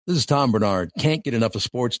This is Tom Bernard. Can't get enough of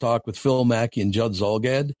sports talk with Phil Mackey and Judd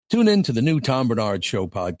Zolgad? Tune in to the new Tom Bernard Show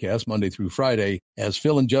podcast Monday through Friday as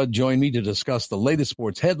Phil and Judd join me to discuss the latest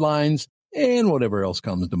sports headlines and whatever else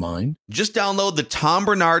comes to mind. Just download the Tom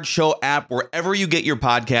Bernard Show app wherever you get your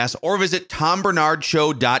podcasts or visit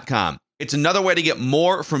tombernardshow.com. It's another way to get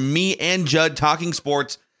more from me and Judd talking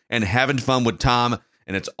sports and having fun with Tom,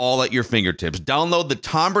 and it's all at your fingertips. Download the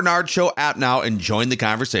Tom Bernard Show app now and join the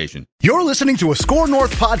conversation. You're listening to a Score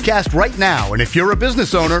North podcast right now, and if you're a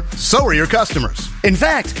business owner, so are your customers. In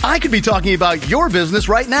fact, I could be talking about your business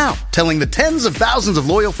right now, telling the tens of thousands of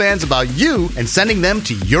loyal fans about you and sending them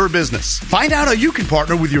to your business. Find out how you can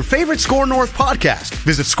partner with your favorite Score North podcast.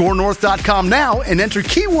 Visit scorenorth.com now and enter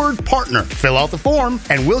keyword partner. Fill out the form,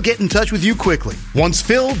 and we'll get in touch with you quickly. Once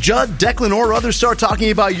Phil, Judd, Declan, or others start talking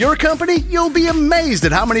about your company, you'll be amazed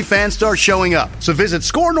at how many fans start showing up. So visit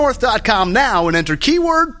scorenorth.com now and enter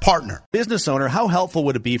keyword partner. Business owner, how helpful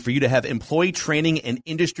would it be for you to have employee training and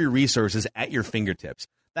industry resources at your fingertips?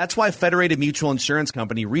 That's why Federated Mutual Insurance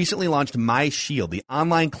Company recently launched MyShield, the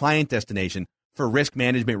online client destination for risk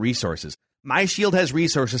management resources. MyShield has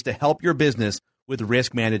resources to help your business with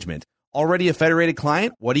risk management. Already a Federated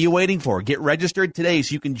client? What are you waiting for? Get registered today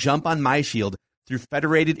so you can jump on MyShield through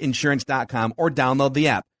federatedinsurance.com or download the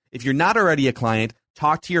app. If you're not already a client,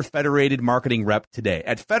 talk to your Federated marketing rep today.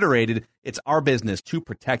 At Federated, it's our business to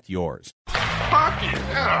protect yours. Hockey,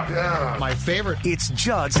 yeah. My favorite. It's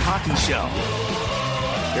Judd's Hockey Show.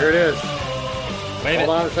 Here it is. Wave Hold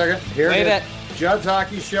on a second. Here Wave it is. Judd's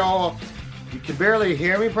Hockey Show. You can barely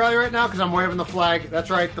hear me probably right now because I'm waving the flag. That's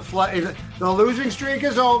right. The losing streak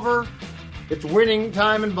is over. It's winning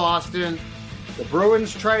time in Boston. The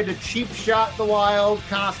Bruins tried to cheap shot the Wild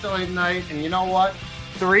constantly tonight, and you know what?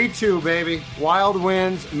 3-2, baby. Wild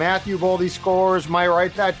wins. Matthew Boldy scores. My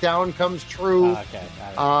write that down comes true. Okay.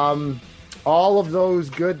 Got it. All of those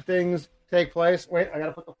good things take place. Wait, I got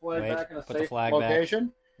to put the flag back in a safe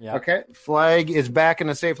location. Yeah. Okay. Flag is back in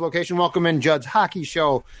a safe location. Welcome in Judd's Hockey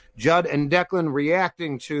Show. Judd and Declan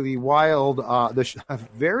reacting to the Wild,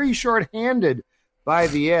 very short-handed by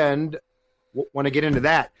the end. Want to get into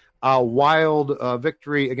that. Wild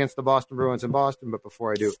victory against the Boston Bruins in Boston. But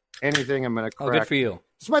before I do anything, I'm going to correct. Good for you.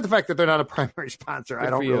 Despite the fact that they're not a primary sponsor, I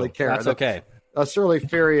don't really care. That's okay. A Surly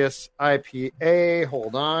Furious IPA.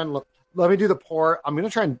 Hold on. Let me do the pour. I'm going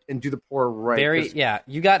to try and do the pour right.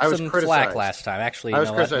 You got some flack last time. Actually,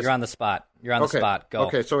 you're on the spot. You're on the spot. Go.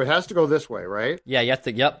 Okay, so it has to go this way, right? Yeah, you have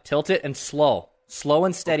to, tilt it and slow. Slow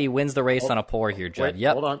and steady wins the race on a pour here, Judd. Wait,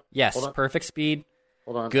 hold on. Yes, Hold on. Perfect speed.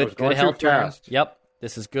 Hold on. Good help turn. Yep,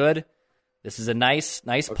 this is good. This is a nice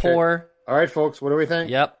pour. All right, folks, what do we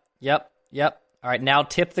think? Yep. All right, now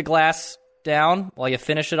tip the glass down while you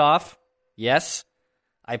finish it off. Yes.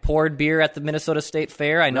 I poured beer at the Minnesota State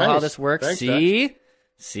Fair. I know how this works. Thanks,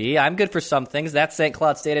 See, I'm good for some things. That's St.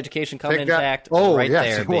 Cloud State Education coming intact there, well,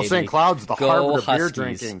 baby. St. Cloud's the Harvard of beer Huskies.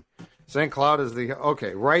 drinking. St. Cloud is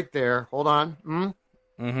right there. Hold on.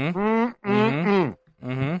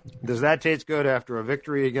 Does that taste good after a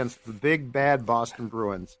victory against the big, bad Boston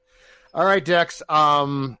Bruins? All right, Dex,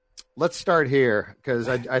 let's start here because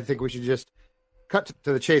I think we should just cut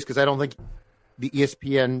to the chase because I don't think the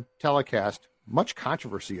ESPN telecast, much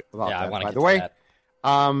controversy about that, by the way.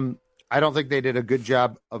 I don't think they did a good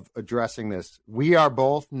job of addressing this. We are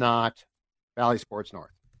both not Valley Sports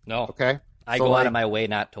North. No. Okay? I go out of my way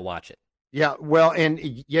not to watch it. Yeah, well, and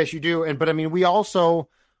yes, you do. But I mean, we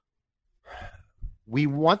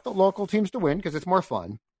want the local teams to win because it's more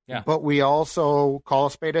fun. Yeah. But we also call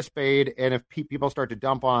a spade. And if people start to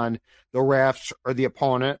dump on the refs or the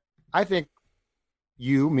opponent, I think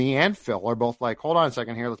you, me, and Phil are both like, hold on a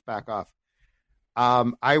second here. Let's back off.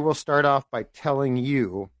 I will start off by telling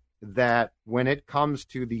you that when it comes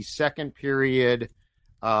to the second period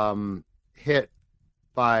hit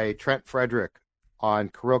by Trent Frederick on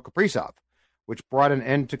Kirill Kaprizov, which brought an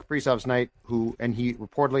end to Kaprizov's night, and he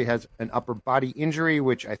reportedly has an upper body injury,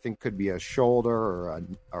 which I think could be a shoulder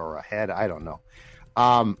or a head. I don't know.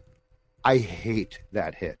 I hate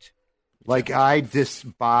that hit. Like, I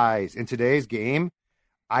despise, in today's game,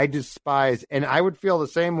 and I would feel the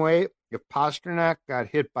same way if Pasternak got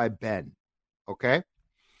hit by Ben. Okay?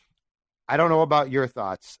 I don't know about your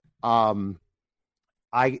thoughts.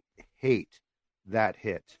 I hate that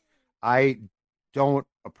hit. I don't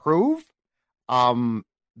approve. The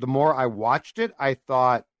more I watched it, I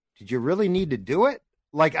thought, did you really need to do it?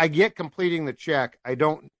 Like, I get completing the check. I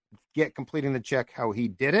don't get completing the check how he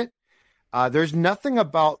did it. There's nothing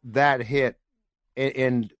about that hit,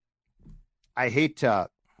 and I hate to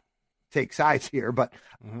take sides here, but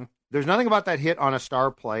there's nothing about that hit on a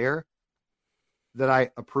star player that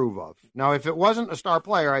I approve of. Now, if it wasn't a star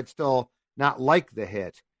player, I'd still not like the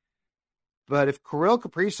hit. But if Kirill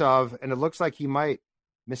Kaprizov, and it looks like he might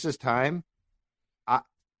miss his time,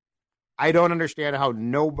 I don't understand how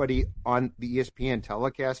nobody on the ESPN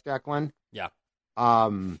telecast, Declan. Yeah.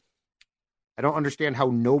 I don't understand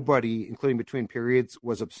how nobody, including between periods,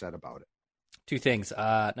 was upset about it. Two things.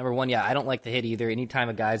 Number one, I don't like the hit either. Anytime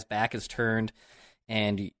a guy's back is turned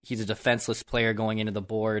and he's a defenseless player going into the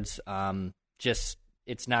boards,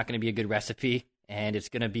 it's not going to be a good recipe, and it's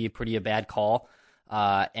going to be a bad call.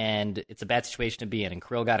 And it's a bad situation to be in. And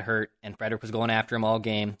Kirill got hurt, and Frederic was going after him all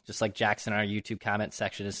game, just like Jackson on our YouTube comment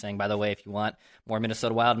section is saying. By the way, if you want more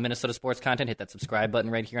Minnesota Wild and Minnesota sports content, hit that subscribe button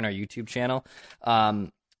right here on our YouTube channel.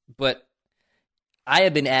 But I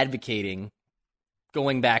have been advocating,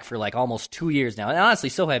 going back for like almost 2 years now, and honestly,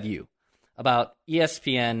 so have you, about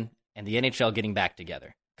ESPN and the NHL getting back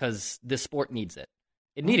together, because this sport needs it.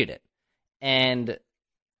 It needed it. And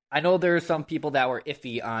I know there are some people that were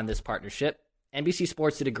iffy on this partnership. NBC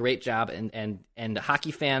Sports did a great job, and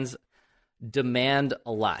hockey fans demand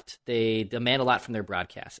a lot. They demand a lot from their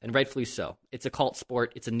broadcast, and rightfully so. It's a cult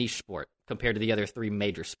sport. It's a niche sport compared to the other three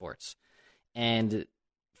major sports. And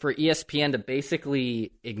for ESPN to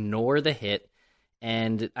basically ignore the hit,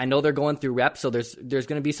 and I know they're going through reps, so there's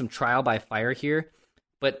going to be some trial by fire here,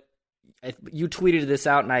 but you tweeted this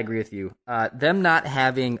out, and I agree with you. Them not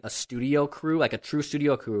having a studio crew, like a true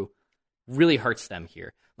studio crew, really hurts them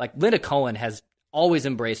here. Like, Linda Cohen has always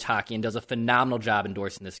embraced hockey and does a phenomenal job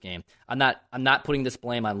endorsing this game. I'm not putting this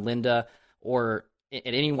blame on Linda or at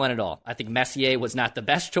anyone at all. I think Messier was not the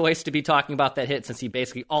best choice to be talking about that hit, since he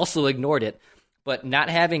basically also ignored it. But not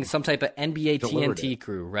having some type of NBA TNT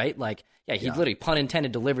crew, right? Like, he literally, pun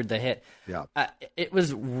intended, delivered the hit. Yeah. It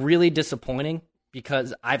was really disappointing,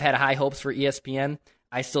 because I've had high hopes for ESPN.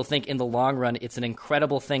 I still think in the long run, it's an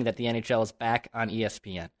incredible thing that the NHL is back on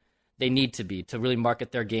ESPN. They need to be, to really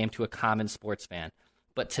market their game to a common sports fan.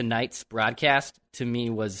 But tonight's broadcast, to me,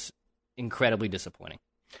 was incredibly disappointing.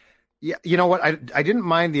 Yeah, you know what? I didn't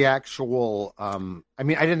mind the actual. I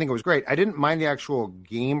didn't think it was great. I didn't mind the actual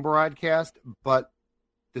game broadcast, but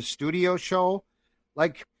the studio show,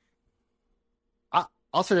 like,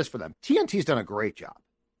 I'll say this for them: TNT's done a great job.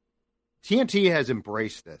 TNT has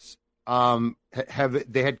embraced this.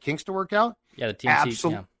 Have they had kinks to work out? Yeah, the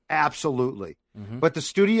TNT. Absolutely. Mm-hmm. But the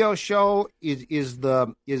studio show is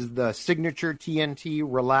the signature TNT,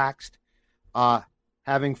 relaxed,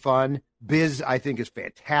 having fun. Biz, I think, is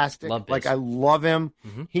fantastic. Love Biz. Like, I love him.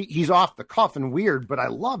 Mm-hmm. He's off the cuff and weird, but I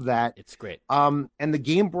love that. It's great. And the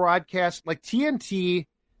game broadcast, like TNT.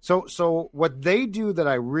 So what they do that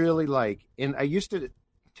I really like, and I used to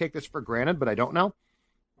take this for granted, but I don't know.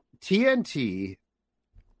 TNT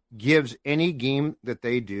gives any game that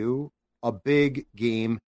they do a big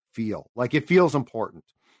game feel. Like, it feels important.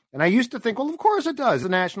 And I used to think, well, of course it does. It's a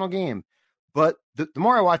national game. But the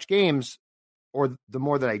more I watch games, or the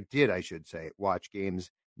more that I did, I should say, watch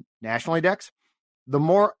games nationally, Dex, the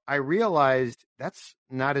more I realized that's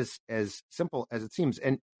not as simple as it seems.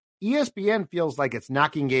 And ESPN feels like it's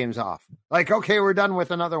knocking games off. Like, okay, we're done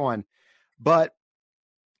with another one. But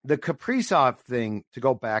the Kaprizov thing, to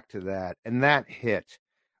go back to that, and that hit,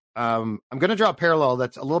 I'm going to draw a parallel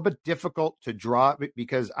that's a little bit difficult to draw,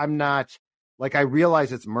 because I'm not, like, I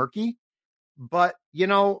realize it's murky, but, you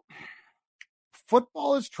know,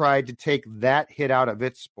 football has tried to take that hit out of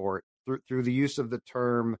its sport through the use of the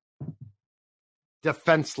term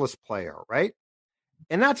defenseless player, right?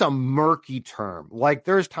 And that's a murky term. Like,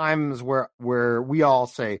 there's times where we all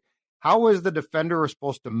say, how is the defender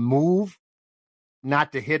supposed to move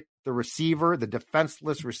not to hit the receiver, the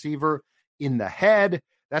defenseless receiver, in the head?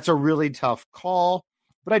 That's a really tough call.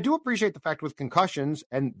 But I do appreciate the fact with concussions,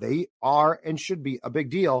 and they are and should be a big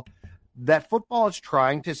deal, that football is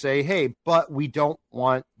trying to say, hey, but we don't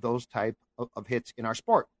want those type of hits in our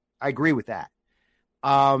sport. I agree with that.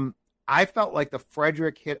 I felt like the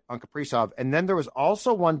Frederic hit on Kaprizov, and then there was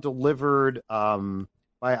also one delivered by,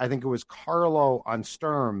 I think it was Carlo on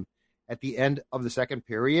Sturm at the end of the second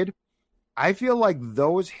period. I feel like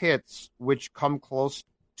those hits, which come close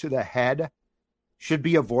to the head, should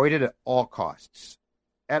be avoided at all costs.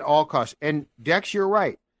 At all costs. And Dex, you're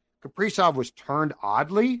right. Kaprizov was turned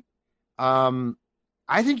oddly.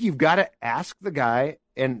 I think you've got to ask the guy,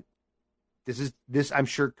 and this I'm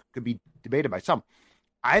sure could be debated by some.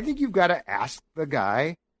 I think you've got to ask the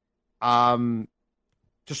guy to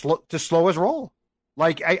slow his roll.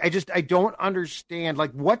 Like, I don't understand.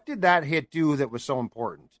 Like, what did that hit do that was so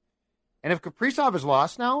important? And if Kaprizov is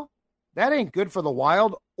lost now, that ain't good for the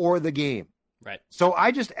Wild or the game. Right. So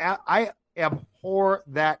I am for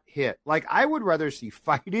that hit. Like, I would rather see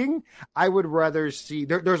fighting. I would rather see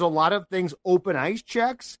there's a lot of things, open ice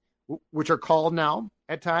checks, which are called now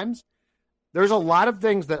at times. There's a lot of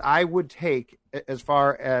things that I would take as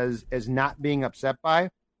far as not being upset by.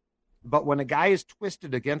 But when a guy is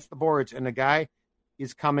twisted against the boards and a guy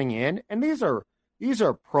is coming in, and these are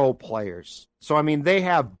pro players. So, I mean, they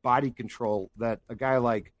have body control that a guy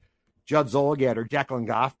like Judd Zulgad or Declan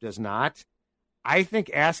Goff does not. I think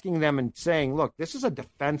asking them and saying, look, this is a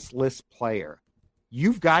defenseless player.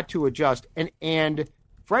 You've got to adjust. And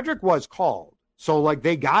Frederick was called. So, like,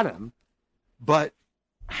 they got him. But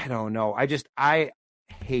I don't know. I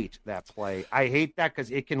hate that play. I hate that because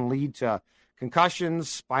it can lead to concussions,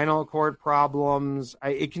 spinal cord problems.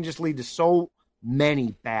 It can just lead to so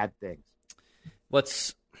many bad things.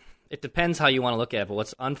 It depends how you want to look at it, but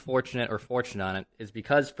what's unfortunate or fortunate on it is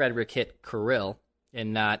because Frederick hit Kirill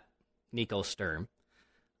and not Nico Sturm,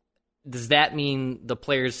 does that mean the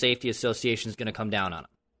Players Safety Association is going to come down on him?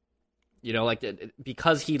 You know, like,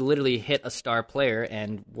 because he literally hit a star player,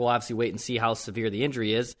 and we'll obviously wait and see how severe the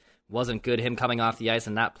injury is. Wasn't good him coming off the ice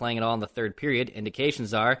and not playing at all in the third period.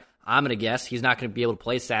 Indications are, I'm going to guess, he's not going to be able to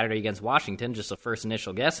play Saturday against Washington, just a first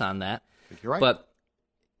initial guess on that. I think you're right. But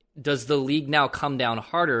does the league now come down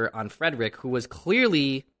harder on Frederick, who was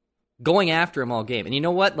clearly going after him all game? And you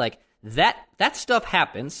know what? Like, that stuff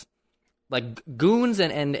happens. Like, goons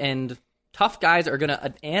and tough guys are going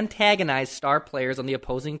to antagonize star players on the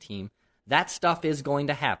opposing team. That stuff is going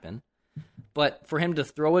to happen. But for him to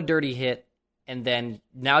throw a dirty hit, and then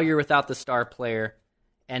now you're without the star player,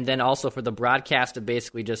 and then also for the broadcast to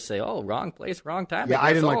basically just say, oh, wrong place, wrong time. Yeah,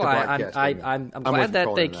 I didn't like the broadcast. I'm glad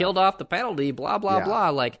that they killed off the penalty, blah, blah,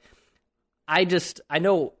 blah. Like, I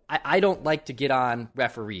don't like to get on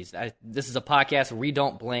referees. This is a podcast where we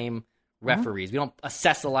don't blame referees. We don't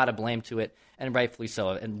assess a lot of blame to it, and rightfully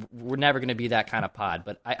so. And we're never going to be that kind of pod.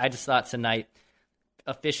 But I just thought tonight,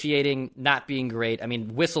 officiating not being great. I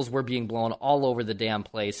mean, whistles were being blown all over the damn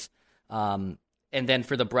place. And then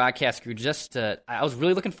for the broadcast crew, I was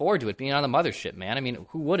really looking forward to it being on the mothership, man. I mean,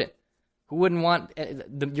 who wouldn't? Who wouldn't want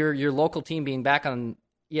your local team being back on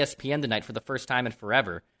ESPN tonight for the first time in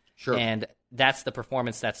forever? Sure. And that's the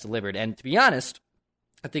performance that's delivered. And to be honest,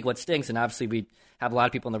 I think what stinks, and obviously we have a lot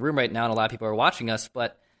of people in the room right now and a lot of people are watching us,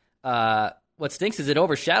 but what stinks is it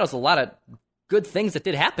overshadows a lot of good things that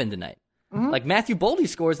did happen tonight. Mm-hmm. Like Matthew Boldy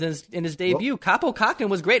scores in his debut. Capo Cochran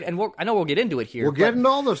was great, and I know we'll get into it here. We'll get into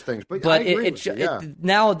all those things, but I agree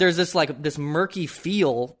now there's this murky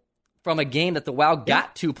feel from a game that the Wild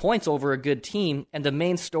got 2 points over a good team, and the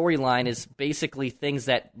main storyline is basically things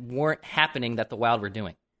that weren't happening that the Wild were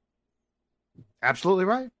doing. Absolutely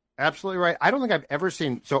right. Absolutely right. I don't think I've ever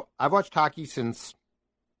seen. So I've watched hockey since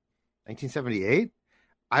 1978.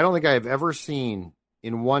 I don't think I've ever seen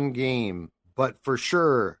in one game, but for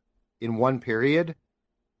sure in one period,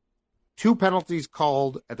 2 penalties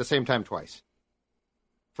called at the same time twice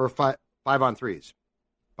for 5-on-3s.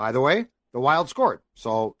 By the way, the Wild scored.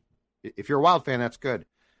 So if you're a Wild fan, that's good.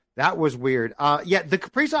 That was weird. The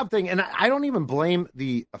Kaprizov thing, and I don't even blame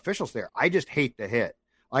the officials there. I just hate the hit.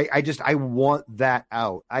 I want that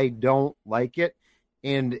out. I don't like it.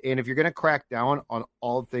 And if you're going to crack down on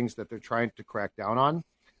all the things that they're trying to crack down on,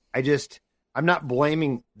 I'm not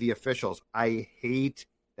blaming the officials. I hate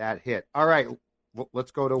that hit. All right,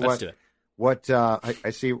 let's go to what I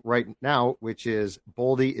see right now, which is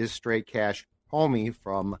Boldy is straight cash homie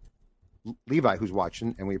from Levi, who's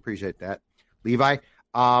watching, and we appreciate that. Levi,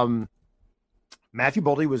 Matthew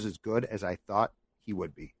Boldy was as good as I thought he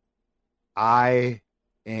would be. I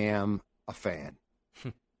am a fan.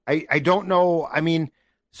 I don't know. I mean,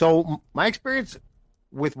 so my experience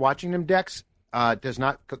with watching him, Dex, does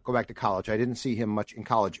not go back to college. I didn't see him much in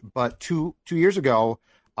college, but two years ago,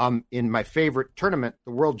 in my favorite tournament,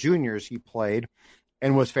 the World Juniors, he played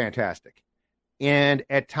and was fantastic. And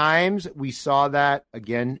at times we saw that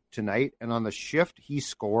again tonight. And on the shift, he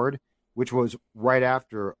scored, which was right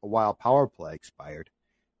after a Wild power play expired.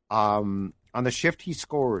 On the shift he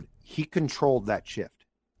scored, he controlled that shift.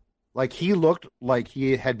 Like, he looked like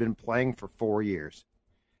he had been playing for 4 years.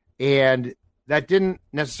 And that didn't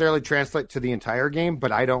necessarily translate to the entire game,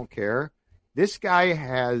 but I don't care. This guy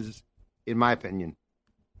has, in my opinion,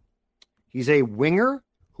 he's a winger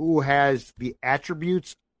who has the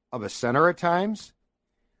attributes of a center at times.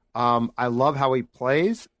 I love how he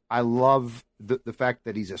plays. I love the fact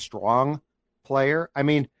that he's a strong player. I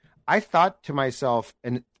mean, I thought to myself,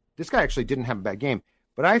 and this guy actually didn't have a bad game,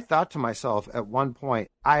 but I thought to myself at one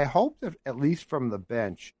point, I hope that at least from the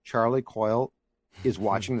bench, Charlie Coyle is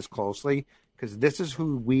watching this closely, because this is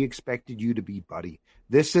who we expected you to be, buddy.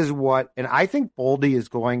 This is what, and I think Boldy is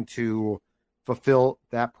going to fulfill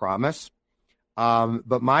that promise.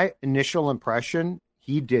 But my initial impression,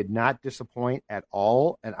 he did not disappoint at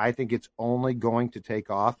all, and I think it's only going to take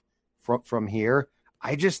off from here.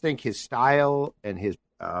 I just think his style and his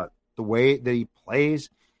the way that he plays,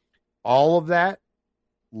 all of that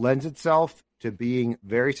lends itself to being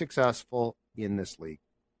very successful in this league.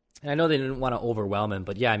 And I know they didn't want to overwhelm him,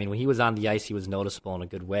 but yeah, I mean, when he was on the ice, he was noticeable in a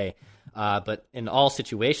good way. But in all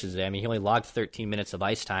situations, I mean, he only logged 13 minutes of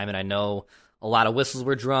ice time, and I know a lot of whistles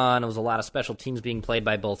were drawn. There was a lot of special teams being played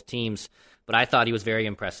by both teams, but I thought he was very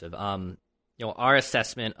impressive. Our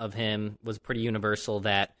assessment of him was pretty universal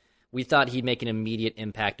that we thought he'd make an immediate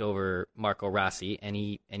impact over Marco Rossi, and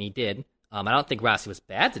he did. I don't think Rossi was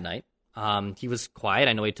bad tonight. He was quiet.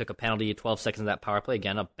 I know he took a penalty at 12 seconds of that power play.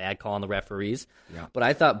 Again, a bad call on the referees. Yeah. But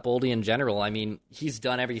I thought Boldy in general, I mean, he's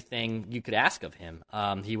done everything you could ask of him.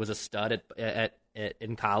 He was a stud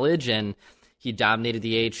in college, and he dominated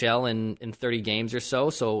the AHL in 30 games or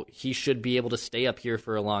so he should be able to stay up here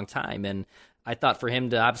for a long time. And I thought for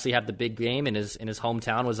him to obviously have the big game in his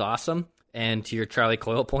hometown was awesome. And to your Charlie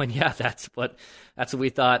Coyle point, yeah, that's what we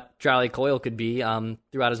thought Charlie Coyle could be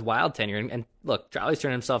throughout his Wild tenure. And look, Charlie's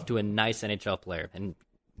turned himself to a nice NHL player. And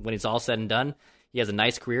when it's all said and done, he has a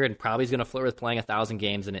nice career and probably is going to flirt with playing 1,000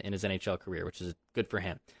 games in his NHL career, which is good for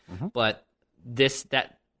him. Mm-hmm. But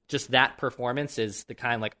that performance is the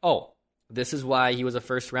kind of like, oh, this is why he was a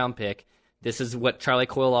first-round pick. This is what Charlie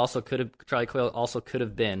Coyle also could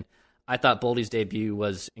have been. I thought Boldy's debut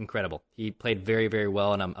was incredible. He played very, very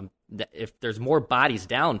well, and if there's more bodies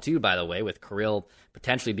down too, by the way, with Kirill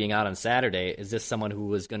potentially being out on Saturday, is this someone who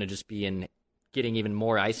was going to just be getting even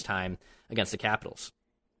more ice time against the Capitals?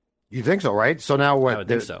 You think so, right? So now what? I would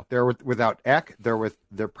think so. They're without Ek.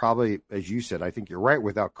 They're probably, as you said, I think you're right,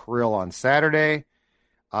 without Kirill on Saturday.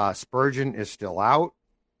 Spurgeon is still out.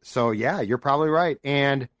 So yeah, you're probably right,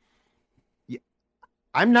 and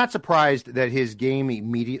I'm not surprised that his game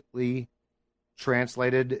immediately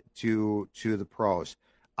translated to the pros.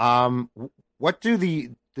 What do the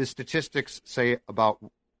statistics say about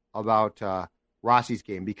Rossi's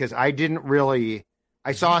game? Because I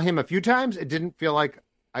saw him a few times. It didn't feel like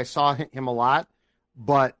I saw him a lot,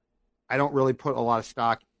 but I don't really put a lot of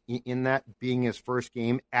stock in that being his first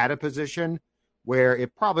game at a position where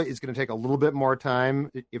it probably is going to take a little bit more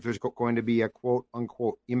time if there's going to be a quote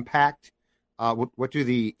unquote impact. What do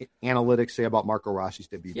the analytics say about Marco Rossi's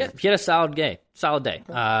debut? Yeah, he had a solid day.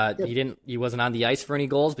 He wasn't on the ice for any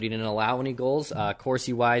goals, but he didn't allow any goals.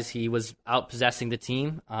 Corsi-wise, he was out possessing the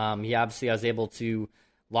team. He obviously was able to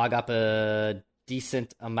log up a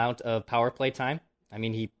decent amount of power play time. I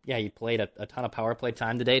mean, he played a ton of power play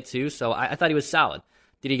time today too. So I thought he was solid.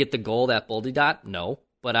 Did he get the goal that Boldy got? No,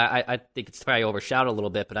 but I think it's probably overshadowed a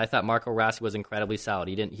little bit. But I thought Marco Rossi was incredibly solid.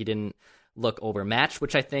 He didn't look overmatched,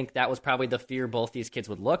 which I think that was probably the fear both these kids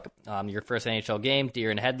would look. Your first NHL game, deer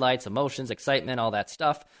in headlights, emotions, excitement, all that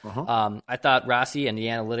stuff. Uh-huh. I thought Rossi, and the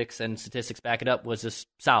analytics and statistics back it up, was just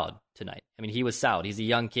solid tonight. I mean, he was solid. He's a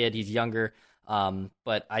young kid. He's younger.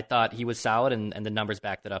 But I thought he was solid, and the numbers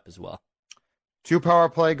backed it up as well. 2 power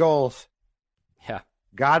play goals. Yeah.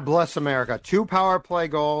 God bless America. 2 power play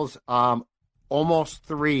goals, almost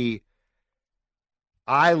 3.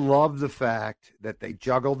 I love the fact that they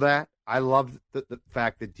juggled that. I love the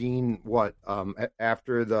fact that Dean,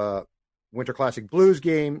 after the Winter Classic Blues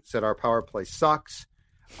game, said our power play sucks.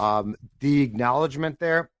 The acknowledgement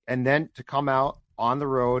there, and then to come out on the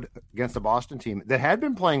road against the Boston team that had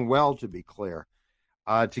been playing well, to be clear,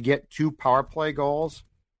 to get 2 power play goals,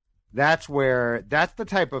 that's the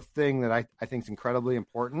type of thing that I think is incredibly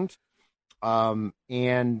important.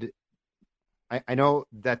 And I know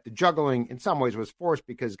that the juggling in some ways was forced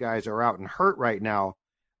because guys are out and hurt right now.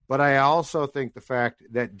 But I also think the fact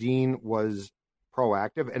that Dean was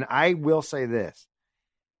proactive, and I will say this,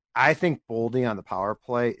 I think Boldy on the power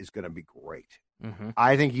play is going to be great. Mm-hmm.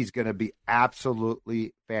 I think he's going to be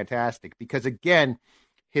absolutely fantastic because, again,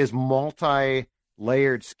 his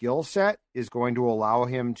multi-layered skill set is going to allow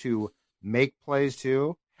him to make plays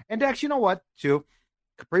too. And Dex, you know what, too?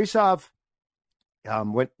 Kaprizov,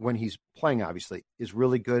 when he's playing, obviously, is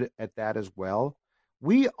really good at that as well.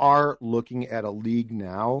 We are looking at a league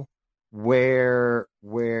now where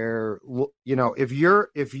if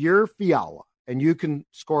you're Fiala and you can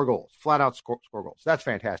score goals, flat out score goals, that's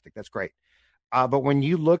fantastic. That's great. But when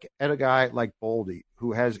you look at a guy like Boldy,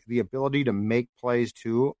 who has the ability to make plays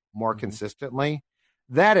too more consistently,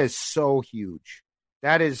 that is so huge.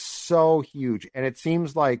 That is so huge. And it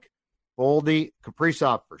seems like Boldy,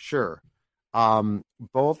 Kaprizov for sure,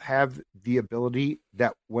 both have the ability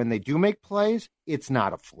that when they do make plays, it's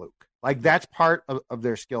not a fluke. Like, that's part of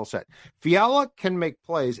their skill set. Fiala can make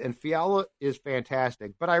plays, and Fiala is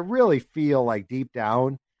fantastic, but I really feel like deep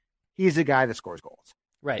down, he's a guy that scores goals.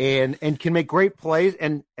 Right. And can make great plays,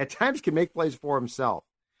 and at times can make plays for himself.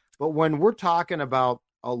 But when we're talking about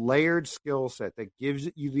a layered skill set that gives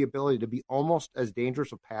you the ability to be almost as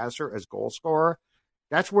dangerous a passer as goal scorer,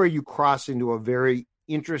 that's where you cross into a very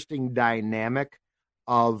interesting dynamic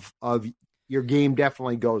of your game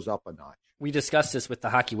definitely goes up a notch. We discussed this with the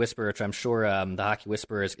Hockey Whisperer, which I'm sure the Hockey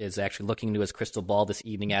Whisperer is actually looking into his crystal ball this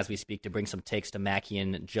evening as we speak to bring some takes to Mackey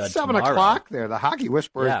and Judd 7 tomorrow. o'clock there. The Hockey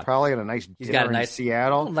Whisperer is probably in a nice He's dinner got a nice, in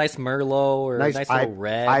Seattle. Nice Merlot or a nice little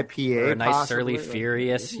red. IPA or a nice possibly. Surly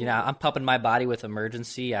Furious. You know, I'm pumping my body with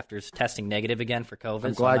Emergency after testing negative again for COVID.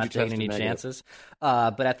 I'm glad so I'm not you taking any tested chances.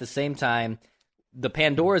 But at the same time, the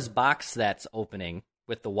Pandora's box that's opening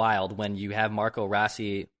with the Wild when you have Marco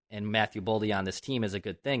Rossi and Matthew Boldy on this team is a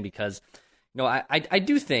good thing because – no, I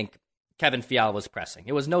do think Kevin Fiala was pressing.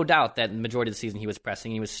 It was no doubt that the majority of the season he was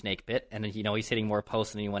pressing. He was snake bit, and he's hitting more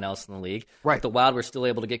posts than anyone else in the league. Right. But the Wild were still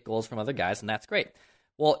able to get goals from other guys, and that's great.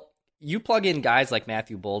 Well, you plug in guys like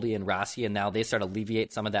Matthew Boldy and Rossi, and now they start to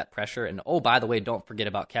alleviate some of that pressure. And, oh, by the way, don't forget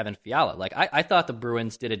about Kevin Fiala. Like, I thought the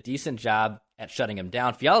Bruins did a decent job at shutting him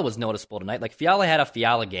down. Fiala was noticeable tonight. Like, Fiala had a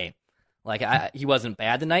Fiala game. Like, he wasn't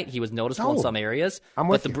bad tonight. He was noticeable in some areas.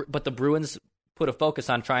 But the Bruins put a focus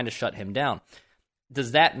on trying to shut him down.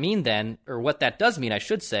 Does that mean then, or what that does mean, I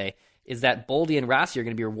should say, is that Boldy and Rossi are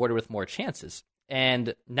going to be rewarded with more chances.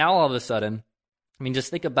 And now all of a sudden, I mean, just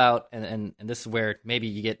think about, and this is where maybe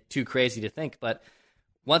you get too crazy to think, but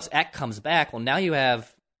once Ek comes back, well, now you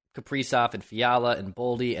have Kaprizov and Fiala and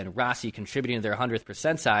Boldy and Rossi contributing to their 100th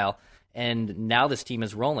percentile, and now this team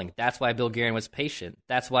is rolling. That's why Bill Guerin was patient.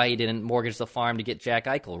 That's why he didn't mortgage the farm to get Jack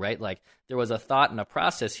Eichel, right? Like, there was a thought and a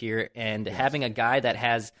process here, and having a guy that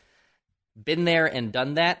has been there and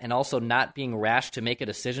done that, and also not being rash to make a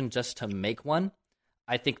decision just to make one,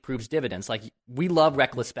 I think proves dividends. Like, we love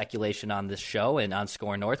reckless speculation on this show and on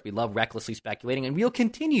Score North. We love recklessly speculating, and we'll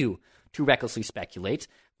continue to recklessly speculate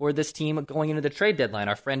for this team going into the trade deadline.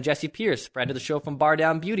 Our friend Jesse Pierce, friend of the show from Bar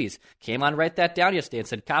Down Beauties, came on, write that down yesterday and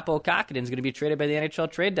said Kaapo Kähkönen is going to be traded by the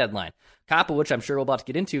NHL trade deadline. Kaapo, which I'm sure we're about to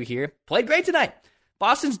get into here, played great tonight.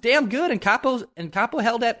 Boston's damn good, and Kaapo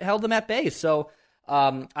held them at bay. So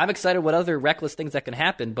I'm excited what other reckless things that can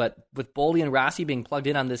happen, but with Boldy and Rossi being plugged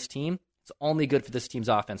in on this team, it's only good for this team's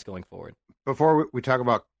offense going forward. Before we talk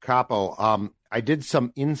about Kaapo, I did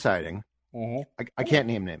some insiding. Mm-hmm. I can't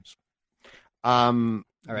name names. All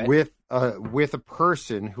right. With a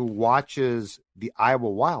person who watches the Iowa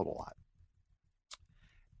Wild a lot.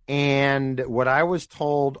 And what I was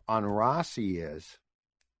told on Rossi is,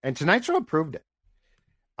 and tonight sort of proved it.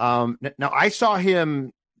 Now, I saw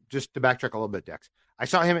him, just to backtrack a little bit, Dex, I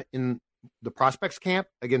saw him in the prospects camp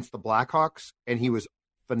against the Blackhawks, and he was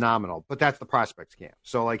phenomenal. But that's the prospects camp.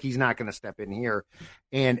 So, like, he's not going to step in here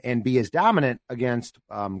and be as dominant against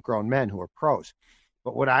grown men who are pros.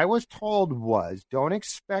 But what I was told was, don't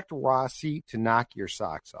expect Rossi to knock your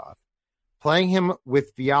socks off. Playing him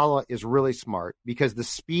with Fiala is really smart because the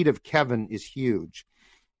speed of Kevin is huge,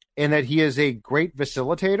 and that he is a great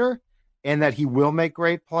facilitator and that he will make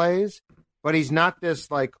great plays, but he's not this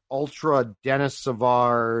like ultra Dennis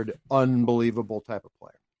Savard, unbelievable type of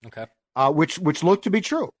player. Okay. Which looked to be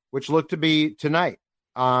true, which looked to be tonight.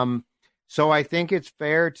 So I think it's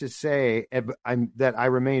fair to say that I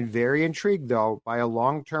remain very intrigued, though, by a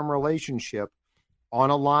long-term relationship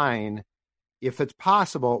on a line, if it's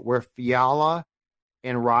possible, where Fiala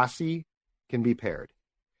and Rossi can be paired.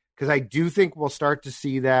 Because I do think we'll start to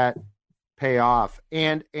see that pay off.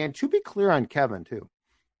 And to be clear on Kevin, too.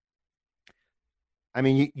 I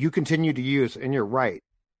mean, you continue to use, and you're right,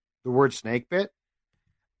 the word snake bit.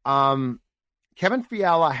 Kevin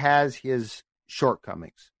Fiala has his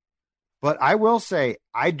shortcomings. But I will say,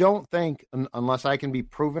 I don't think, unless I can be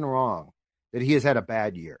proven wrong, that he has had a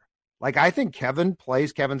bad year. Like, I think Kevin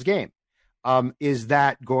plays Kevin's game. Is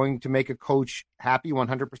that going to make a coach happy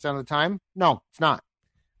 100% of the time? No, it's not.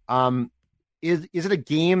 Is it a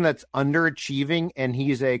game that's underachieving and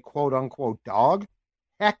he's a quote-unquote dog?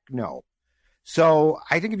 Heck no. So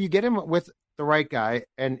I think if you get him with the right guy,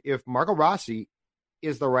 and if Marco Rossi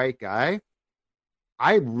is the right guy,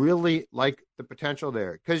 I really like the potential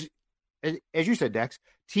there. Because, as you said, Dex,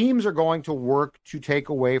 teams are going to work to take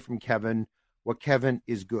away from Kevin what Kevin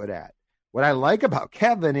is good at. What I like about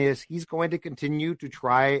Kevin is he's going to continue to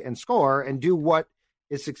try and score and do what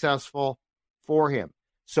is successful for him.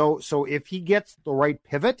 So if he gets the right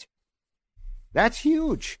pivot, that's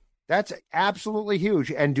huge. That's absolutely huge.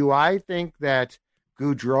 And do I think that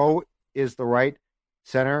Gaudreau is the right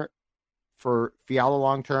center for Fiala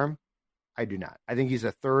long term? I do not. I think he's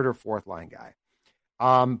a third or fourth line guy.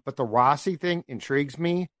 But the Rossi thing intrigues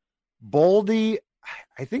me. Boldy,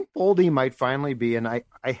 I think Boldy might finally be, and I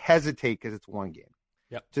hesitate because it's one game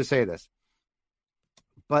to say this.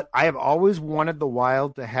 But I have always wanted the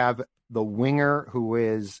Wild to have the winger who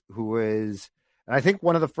is, and I think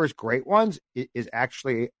one of the first great ones is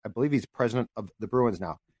actually, I believe he's president of the Bruins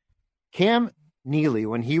now. Cam Neely,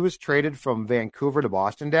 when he was traded from Vancouver to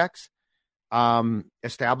Boston Dex,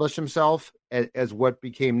 established himself as what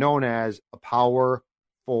became known as a power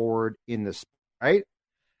forward in the sport, right?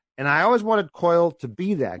 And I always wanted Coyle to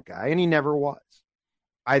be that guy, and he never was.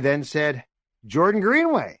 I then said Jordan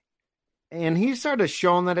Greenway, and he sort of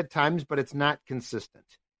shown that at times, but it's not consistent.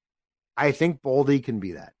 I think Boldy can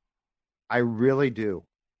be that. I really do.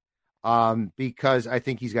 Because I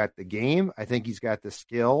think he's got the game, I think he's got the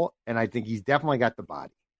skill, and I think he's definitely got the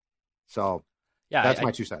body. So yeah, that's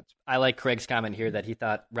my 2 cents. I like Craig's comment here that he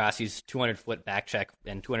thought Rossi's 200-foot back check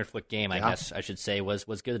and 200-foot game, I guess I should say, was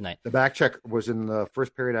good tonight. The back check was in the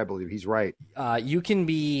first period, I believe. He's right. You can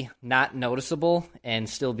be not noticeable and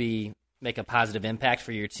still make a positive impact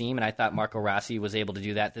for your team, and I thought Marco Rossi was able to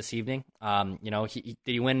do that this evening. Did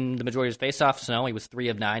he win the majority of his faceoffs? No, he was 3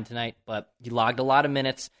 of 9 tonight, but he logged a lot of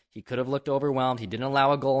minutes. He could have looked overwhelmed. He didn't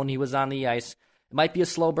allow a goal when he was on the ice. It might be a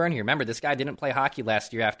slow burn here. Remember, this guy didn't play hockey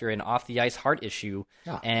last year after an off-the-ice heart issue,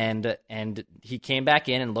 and he came back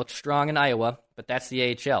in and looked strong in Iowa, but that's the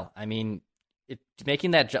AHL. I mean,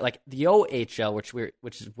 making that, like the OHL,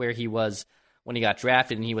 which is where he was when he got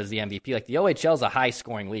drafted and he was the MVP. Like the OHL is a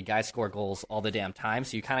high-scoring league. Guys score goals all the damn time,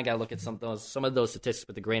 so you kind of got to look at some of those statistics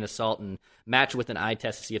with a grain of salt and match with an eye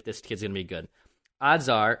test to see if this kid's going to be good.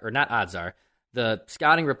 The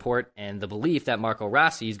scouting report and the belief that Marco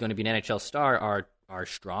Rossi is going to be an NHL star are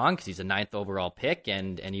strong because he's a 9th overall pick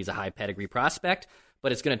and he's a high pedigree prospect,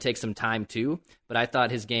 but it's going to take some time too. But I thought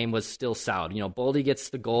his game was still solid. Boldy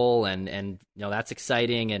gets the goal and that's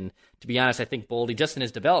exciting. And to be honest, I think Boldy, just in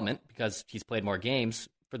his development, because he's played more games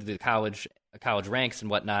for the college ranks and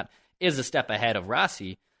whatnot, is a step ahead of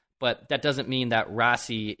Rossi. But that doesn't mean that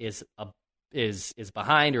Rossi is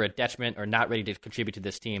behind or a detriment or not ready to contribute to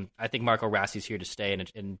this team. I think Marco Rossi's here to stay,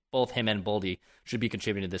 and both him and Boldy should be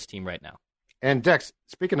contributing to this team right now. And Dex,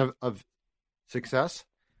 speaking of success,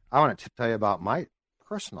 I want to tell you about my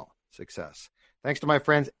personal success. Thanks to my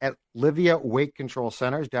friends at Livia Weight Control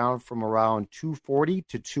Centers, down from around 240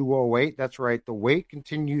 to 208. That's right. The weight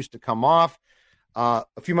continues to come off. A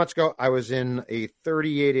few months ago, I was in a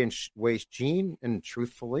 38-inch waist jean, and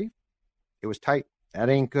truthfully, it was tight. That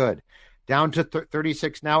ain't good. Down to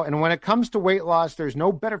 36 now. And when it comes to weight loss, there's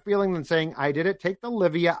no better feeling than saying, I did it. Take the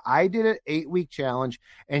Livia I Did It 8-week challenge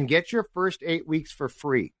and get your first 8 weeks for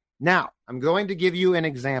free. Now, I'm going to give you an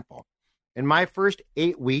example. In my first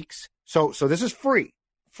 8 weeks, so this is free,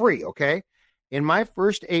 okay? In my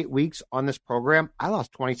first 8 weeks on this program, I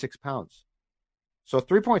lost 26 pounds. So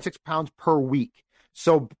 3.6 pounds per week.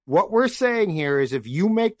 So what we're saying here is if you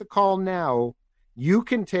make the call now, you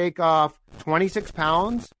can take off 26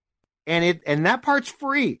 pounds. And that part's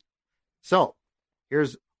free. So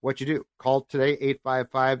here's what you do. Call today,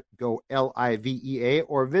 855-GO-LIVEA,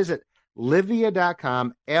 or visit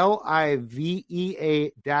livia.com,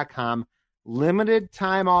 livea.com. Limited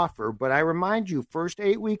time offer, but I remind you, first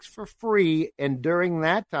 8 weeks for free. And during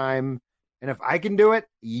that time, and if I can do it,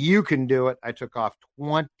 you can do it. I took off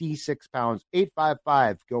 26 pounds,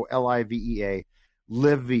 855-GO-LIVEA,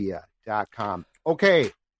 livia.com.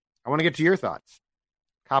 Okay, I want to get to your thoughts.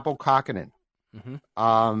 Kaapo Kähkönen.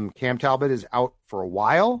 Cam Talbot is out for a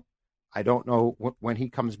while. I don't know when he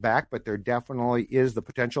comes back, but there definitely is the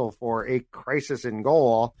potential for a crisis in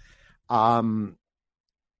goal. What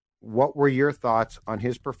were your thoughts on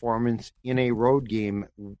his performance in a road game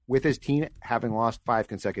with his team having lost 5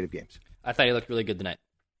 consecutive games? I thought he looked really good tonight.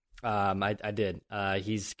 I did.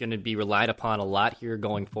 He's going to be relied upon a lot here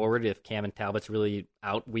going forward if Cam and Talbot's really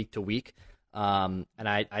out week to week. And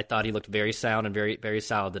I thought he looked very sound and very, very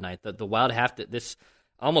solid tonight. The Wild have to, this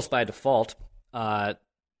almost by default, Kaapo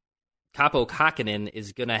Kähkönen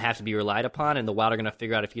is going to have to be relied upon, and the Wild are going to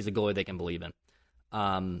figure out if he's a goalie they can believe in.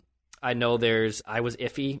 I know I was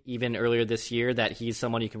iffy even earlier this year that he's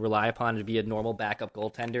someone you can rely upon to be a normal backup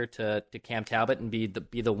goaltender to Cam Talbot and be the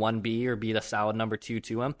 1B or be the solid number 2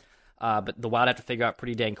 to him. But the Wild have to figure out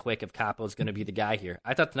pretty dang quick if Kaapo is going to be the guy here.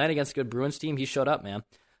 I thought tonight against a good Bruins team, he showed up, man.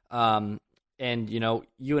 And,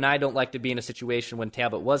 you and I don't like to be in a situation when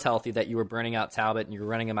Talbot was healthy that you were burning out Talbot and you were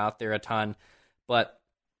running him out there a ton. But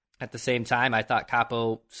at the same time, I thought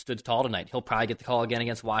Kaapo stood tall tonight. He'll probably get the call again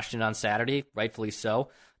against Washington on Saturday, rightfully so.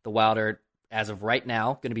 The Wild are as of right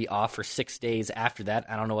now, going to be off for 6 days after that.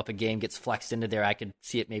 I don't know if a game gets flexed into there. I could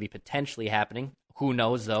see it maybe potentially happening. Who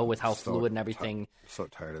knows, though, with how fluid and everything. I'm so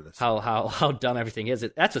tired of this. How dumb everything is.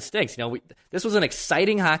 That's what stinks. This was an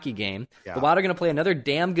exciting hockey game. Yeah. The Wild are going to play another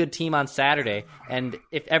damn good team on Saturday, and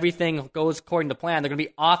if everything goes according to plan, they're going to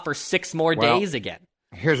be off for 6 more days again.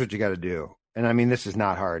 Here's what you got to do. And I mean, this is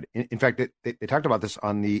not hard. In fact, they talked about this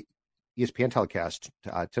on the ESPN telecast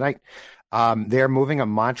tonight. They're moving a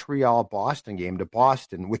Montreal-Boston game to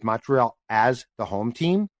Boston with Montreal as the home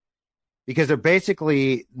team because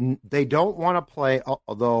they don't want to play,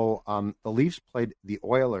 although the Leafs played the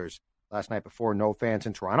Oilers last night before no fans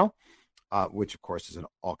in Toronto, which, of course, is an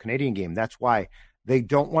all-Canadian game. That's why they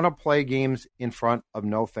don't want to play games in front of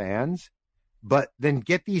no fans, but then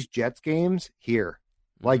get these Jets games here.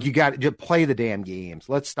 Like, you got to play the damn games.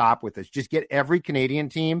 Let's stop with this. Just get every Canadian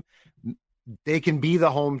team. They can be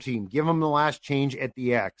the home team. Give them the last change at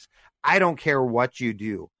the X. I don't care what you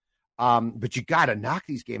do. But you got to knock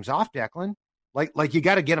these games off, Declan. Like you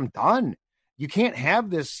got to get them done. You can't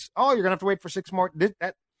have this, you're going to have to wait for 6 more.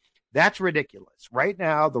 That's ridiculous. Right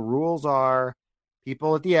now, the rules are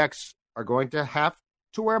people at the X are going to have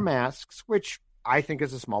to wear masks, which I think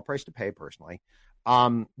is a small price to pay personally.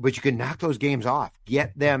 But you can knock those games off,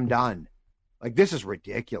 get them done. Like, this is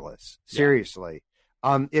ridiculous. Seriously.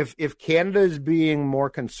 Yeah. If Canada is being more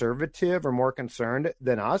conservative or more concerned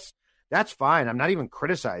than us, that's fine. I'm not even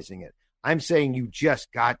criticizing it. I'm saying you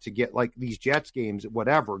just got to get, like, these Jets games,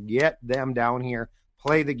 whatever, get them down here,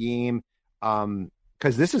 play the game.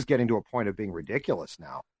 Because this is getting to a point of being ridiculous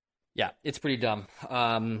now. Yeah, it's pretty dumb.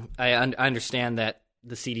 I understand that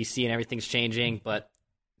the CDC and everything's changing, but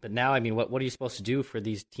now, I mean, what are you supposed to do for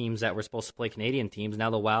these teams that were supposed to play Canadian teams? Now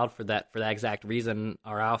the Wild, for that exact reason,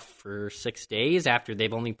 are off for 6 days after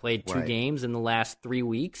they've only played 2 games in the last 3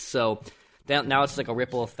 weeks. So now it's like a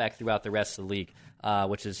ripple effect throughout the rest of the league,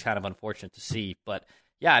 which is kind of unfortunate to see. But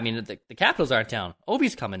yeah, I mean, the Capitals are in town.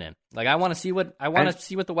 Ovi's coming in. Like, I want to see what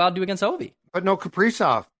the Wild do against Ovi. But no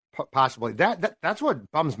Kaprizov, possibly. That's what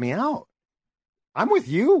bums me out. I'm with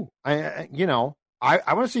you. I want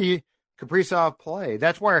to see Kaprizov play.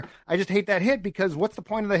 That's where I just hate that hit, because what's the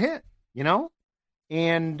point of the hit,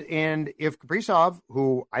 And if Kaprizov,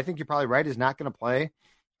 who I think you're probably right, is not going to play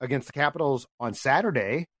against the Capitals on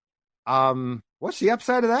Saturday, what's the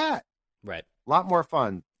upside of that? Right. A lot more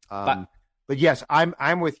fun. But yes,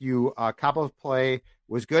 I'm with you. Capo's play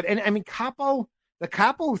was good. And I mean, the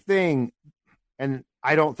Capo thing, and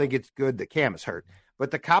I don't think it's good that Cam is hurt,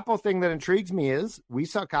 but the Capo thing that intrigues me is we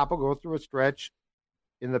saw Capo go through a stretch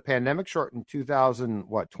in the pandemic short in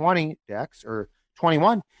 2020, Dex, or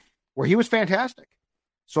 21, where he was fantastic.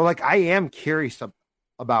 So, like, I am curious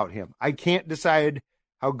about him. I can't decide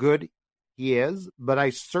how good he is, but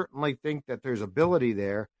I certainly think that there's ability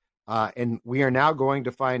there. And we are now going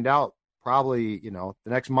to find out probably, the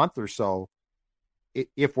next month or so,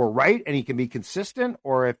 if we're right and he can be consistent,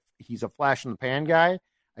 or if he's a flash in the pan guy.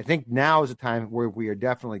 I think now is a time where we are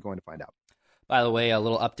definitely going to find out. By the way, a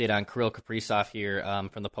little update on Kirill Kaprizov here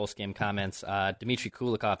from the post-game comments. Dmitry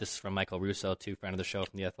Kulikov, this is from Michael Russo, too, friend of the show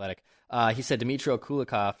from The Athletic. He said Dmitry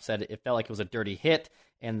Kulikov said it felt like it was a dirty hit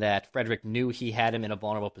and that Frederic knew he had him in a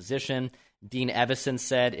vulnerable position. Dean Evison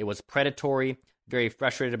said it was predatory, very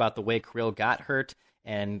frustrated about the way Kirill got hurt.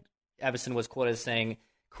 And Evison was quoted as saying,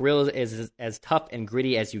 Kirill is as tough and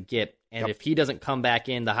gritty as you get. And if he doesn't come back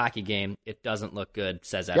in the hockey game, it doesn't look good,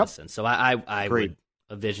 says Evison. So I would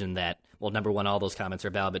envision that. Well, number one, all those comments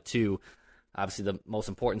are valid, but two, obviously the most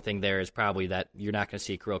important thing there is probably that you're not going to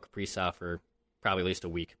see Kirill Kaprizov for probably at least a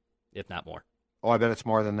week, if not more. Oh, I bet it's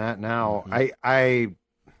more than that now. Mm-hmm.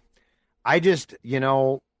 I just,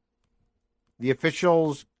 the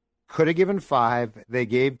officials could have given 5. They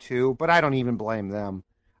gave 2, but I don't even blame them.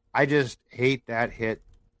 I just hate that hit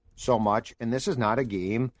so much. And this is not a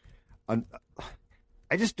game. I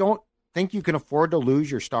just don't think you can afford to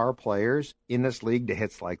lose your star players in this league to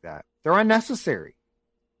hits like that. They're unnecessary.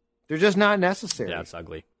 They're just not necessary. Yeah, it's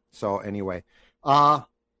ugly. So anyway,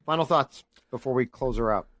 final thoughts before we close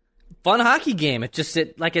her out. Fun hockey game.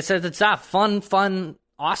 Like I said at the top, fun,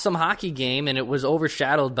 awesome hockey game, and it was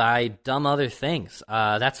overshadowed by dumb other things.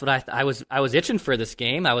 That's what I was itching for this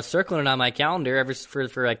game. I was circling it on my calendar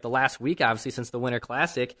for like the last week, obviously, since the Winter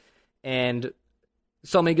Classic, and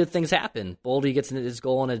so many good things happen. Boldy gets into his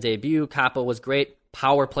goal in a debut. Capo was great.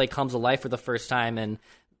 Power play comes alive for the first time, and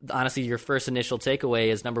honestly, your first initial takeaway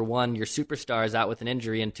is, number one, your superstar is out with an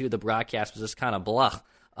injury, and two, the broadcast was just kind of blah.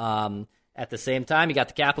 At the same time, you got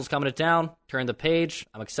the Capitals coming to town. Turn the page.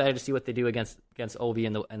 I'm excited to see what they do against Ovi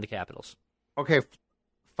and the Capitals. Okay,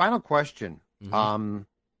 final question.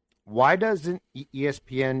 Mm-hmm. why doesn't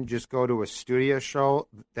ESPN just go to a studio show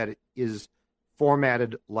that is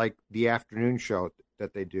formatted like the afternoon show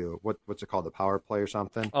that they do? What's it called? The Power Play or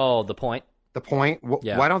something? Oh, The Point. The Point?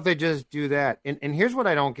 Yeah. Why don't they just do that? And here's what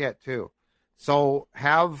I don't get, too. So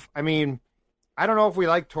I don't know if we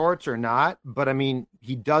like Torts or not, but, I mean,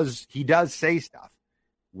 he does say stuff.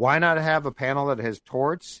 Why not have a panel that has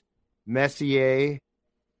Torts, Messier,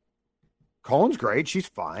 Cohen's great. She's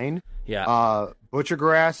fine. Yeah.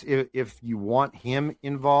 Butchergrass, if you want him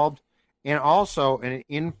involved. And also an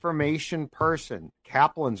information person.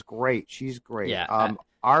 Kaplan's great. She's great. Yeah.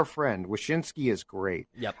 Our friend Wyshynski is great.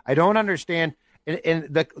 Yep. I don't understand. And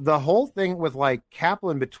the whole thing with like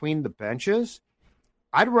Kaplan between the benches,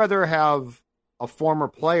 I'd rather have a former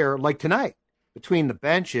player like tonight between the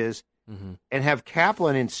benches and have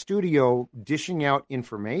Kaplan in studio dishing out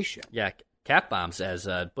information. Yeah. Cap bombs, as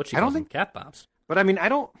Butchie I don't calls them, think cap bombs. But I mean,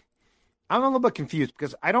 I'm a little bit confused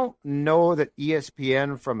because I don't know that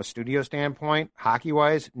ESPN, from a studio standpoint,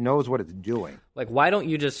 hockey-wise, knows what it's doing. Like, why don't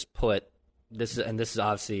you just put this? And this is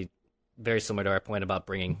obviously very similar to our point about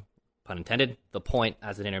bringing, pun intended, The Point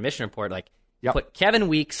as an intermission report. Like, put Kevin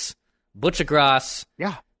Weeks, Butchergrass,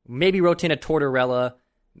 maybe Rotina Tortorella,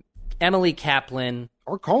 Emily Kaplan,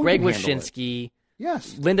 or Cohen, Greg Wyshynski.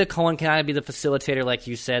 Yes, Linda Cohen can either be the facilitator, like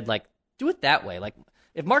you said. Like, do it that way. Like,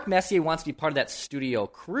 if Mark Messier wants to be part of that studio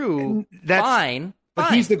crew, fine.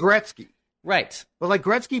 But he's the Gretzky. Right. But like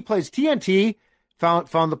Gretzky plays TNT,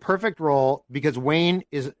 found the perfect role because Wayne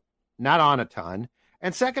is not on a ton.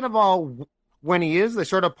 And second of all, when he is, they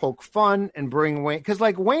sort of poke fun and bring Wayne. Because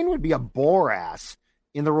like Wayne would be a bore ass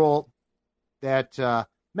in the role that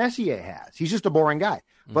Messier has. He's just a boring guy.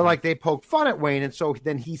 But like they poke fun at Wayne, and so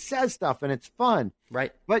then he says stuff and it's fun.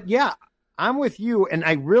 Right. But yeah, I'm with you. And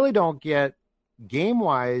I really don't get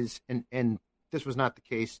game-wise, and this was not the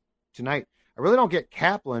case tonight, I really don't get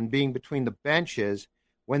Kaplan being between the benches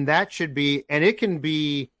when that should be, and it can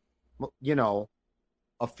be, you know,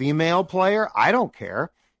 a female player. I don't care.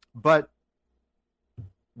 But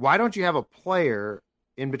why don't you have a player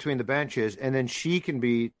in between the benches, and then she can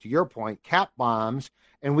be, to your point, cap bombs,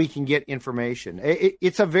 and we can get information.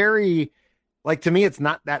 It's a very, like, to me, it's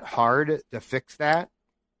not that hard to fix that.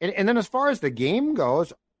 And then as far as the game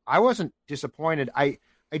goes, I wasn't disappointed. I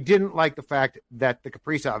didn't like the fact that the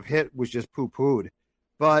Kaprizov hit was just poo-pooed.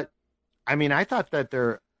 But, I mean, I thought that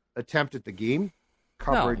their attempt at the game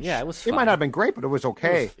coverage, it was fine. It might not have been great, but it was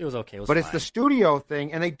okay. It was okay. It was but fine. It's the studio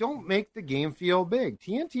thing, and they don't make the game feel big.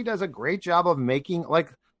 TNT does a great job of making,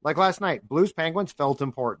 like last night, Blues Penguins felt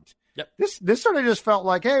important. Yep. This sort of just felt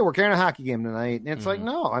like, hey, we're carrying a hockey game tonight. And it's like,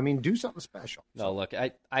 no, I mean, do something special. No, look,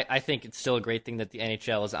 I think it's still a great thing that the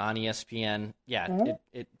NHL is on ESPN. Yeah,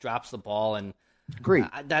 it drops the ball, and Agreed.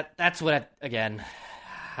 That's what,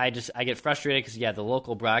 I get frustrated because, the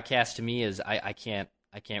local broadcast to me is I can't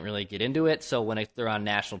really get into it. So when they're on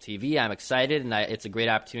national TV, I'm excited, and it's a great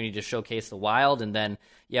opportunity to showcase the Wild. And then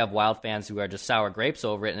you have Wild fans who are just sour grapes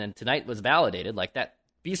over it. And then tonight was validated like that.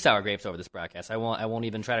 Be sour grapes over this broadcast. I won't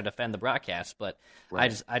even try to defend the broadcast, but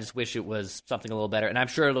right. I just wish it was something a little better, and I'm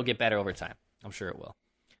sure it'll get better over time. I'm sure it will.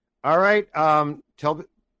 All right. Tell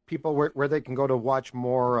people where they can go to watch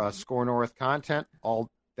more Score North content,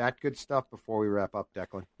 all that good stuff before we wrap up,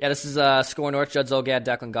 Declan. Yeah, this is Score North. Judd Zulgad,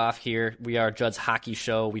 Declan Goff here. We are Judd's Hockey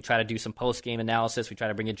Show. We try to do some post-game analysis. We try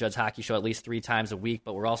to bring you Judd's Hockey Show at least 3 times a week,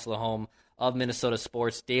 but we're also the home of Minnesota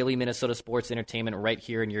sports, daily Minnesota sports entertainment right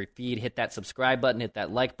here in your feed. Hit that subscribe button, hit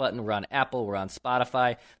that like button. We're on Apple, we're on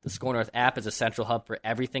Spotify. The Score North app is a central hub for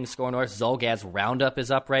everything Score North. Zulgad's Roundup is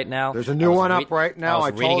up right now. There's a new one up right now. I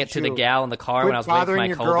was reading it to the gal in the car when I was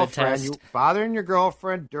waiting for my COVID test. You bothering your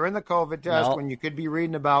girlfriend during the COVID test when you could be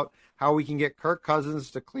reading about how we can get Kirk Cousins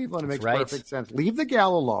to Cleveland. It makes perfect sense. Leave the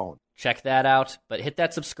gal alone. Check that out. But hit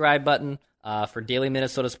that subscribe button. For daily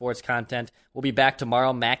Minnesota sports content. We'll be back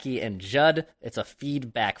tomorrow, Mackie and Judd. It's a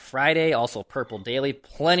Feedback Friday, also Purple Daily.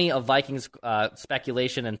 Plenty of Vikings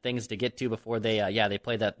speculation and things to get to before they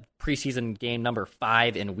play that preseason game number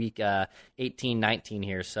 5 in week 18-19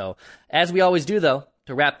 here. So, as we always do, though,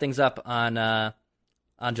 to wrap things up on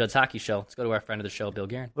Judd's Hockey Show, let's go to our friend of the show, Bill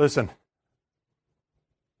Guerin. Listen,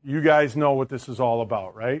 you guys know what this is all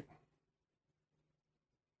about, right?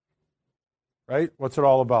 Right? What's it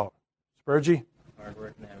all about? Spurgey? Hard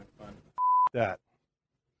work and having fun. That.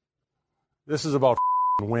 This is about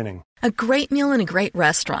winning. A great meal in a great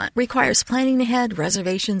restaurant requires planning ahead,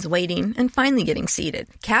 reservations, waiting, and finally getting seated.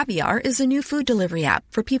 Caviar is a new food delivery app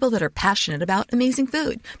for people that are passionate about amazing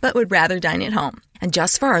food, but would rather dine at home. And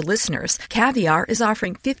just for our listeners, Caviar is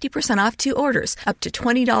offering 50% off 2 orders, up to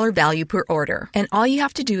 $20 value per order. And all you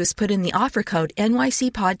have to do is put in the offer code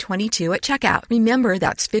NYCPOD22 at checkout. Remember,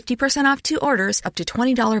 that's 50% off 2 orders, up to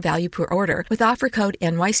 $20 value per order with offer code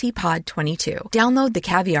NYCPOD22. Download the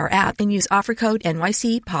Caviar app and use offer code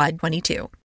NYCPOD22.